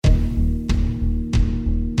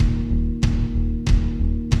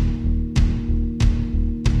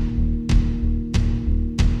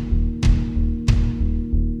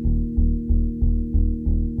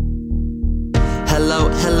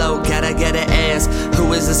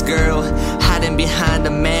this girl hiding behind a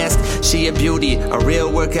mask. She a beauty, a real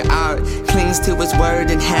work of art. Clings to his word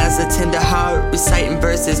and has a tender heart. Reciting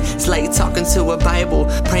verses, it's like talking to a Bible.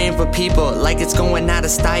 Praying for people like it's going out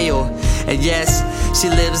of style. And yes, she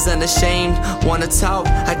lives unashamed. Wanna talk,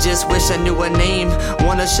 I just wish I knew her name.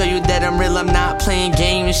 Wanna show you that I'm real, I'm not playing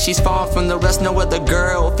games. She's far from the rest, no other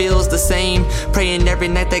girl feels the same. Praying every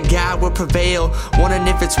night that God will prevail. Wondering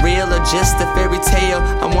if it's real or just a fairy tale.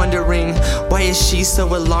 I'm wondering, why is she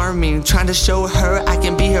so alarming? Trying to show her I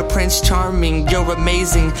can be her Prince Charming. You're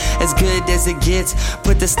amazing, as good as it gets.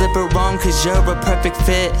 Put the slipper on cause you're a perfect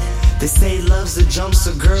fit. They say love's a jump,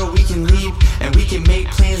 so girl, we can leap. And we can make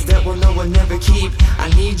plans that we'll know we'll never keep. I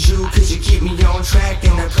need you cause you keep me on track.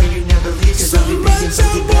 And I pray you never leave cause I'll be thinking to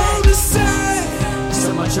get back.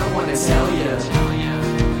 So much I wanna tell you.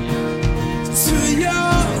 To you.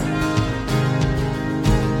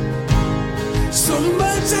 So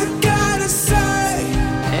much I gotta say.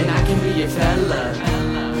 And I can be your fella.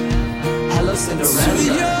 Hello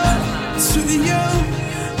Cinderella. To you,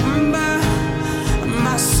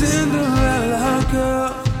 my Cinderella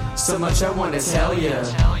girl. So much I wanna tell you.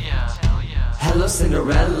 Hello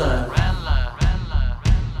Cinderella.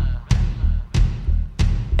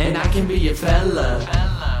 And I can be your fella.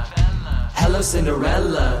 Hello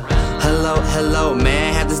Cinderella. Hello, may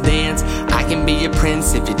I have this dance? I can be your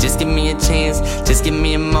prince if you just give me a chance. Just give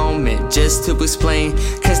me a moment just to explain.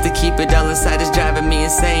 Cause to keep it all inside is driving me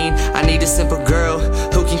insane. I need a simple girl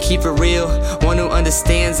who can keep it real. One who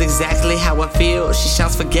understands exactly how I feel. She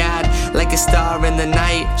shines for God like a star in the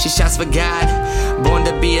night. She shines for God, born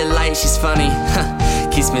to be a light. She's funny,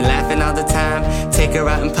 keeps me laughing all the time. Take her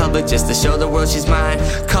out in public just to show the world she's mine.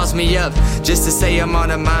 Calls me up just to say I'm on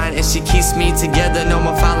her mind. And she keeps me together, no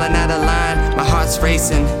more falling out of line. My heart's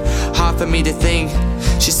racing, hard for me to think.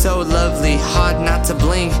 She's so lovely, hard not to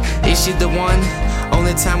blink. Is she the one?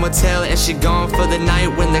 Only time will tell. And she gone for the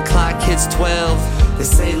night when the clock hits 12. They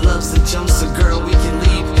say love's a jump, so girl, we can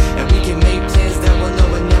leap. And we can make plans that we'll know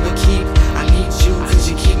we'll never keep. I need you cause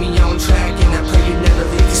you keep me on track. And I pray you never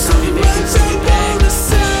leave cause I'll be making for you back.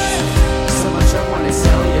 So much I wanna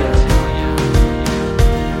tell you.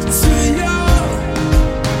 To you.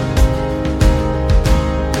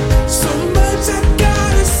 So much I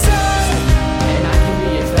gotta say. And I can be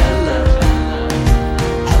your fella.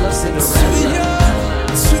 Hello Cinderella.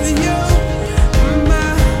 To you,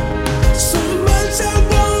 so much I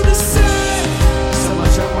wanna say. So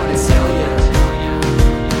much I wanna tell you.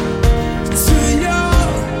 To you,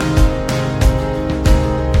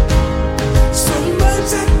 so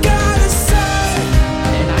much I gotta say.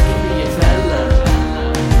 And I can be your fella.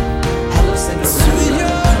 Hello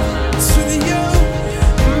Cinderella. To you,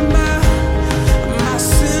 my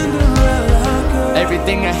Cinderella girl.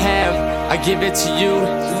 Everything I have, I give it to you.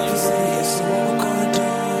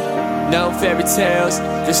 No fairy tales,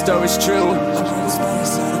 the story's true.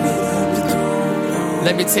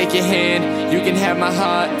 Let me take your hand, you can have my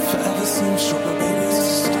heart.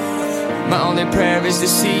 My only prayer is to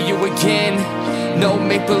see you again. No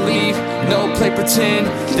make-believe, no play pretend.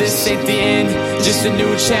 This ain't the end, just a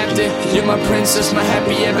new chapter. You're my princess, my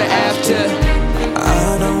happy ever after.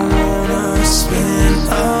 I don't wanna spend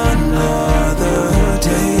another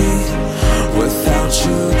day without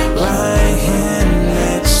you right here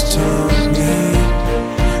next to me.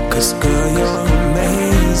 Cause girl, you're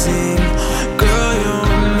amazing. Girl, you're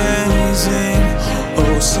amazing.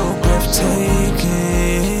 Oh, so breathtaking.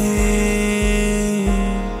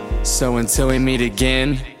 So until we meet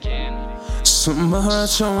again, So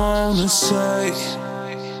much I wanna say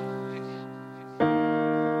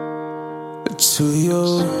to you.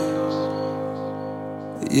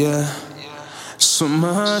 Yeah, so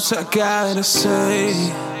much I gotta say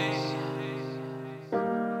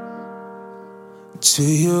to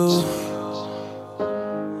you.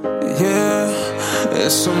 Yeah,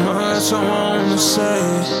 there's so much I wanna say.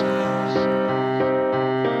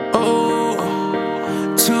 Oh,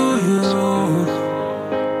 to you,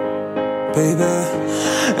 baby.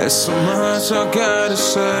 There's so much I gotta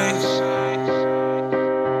say.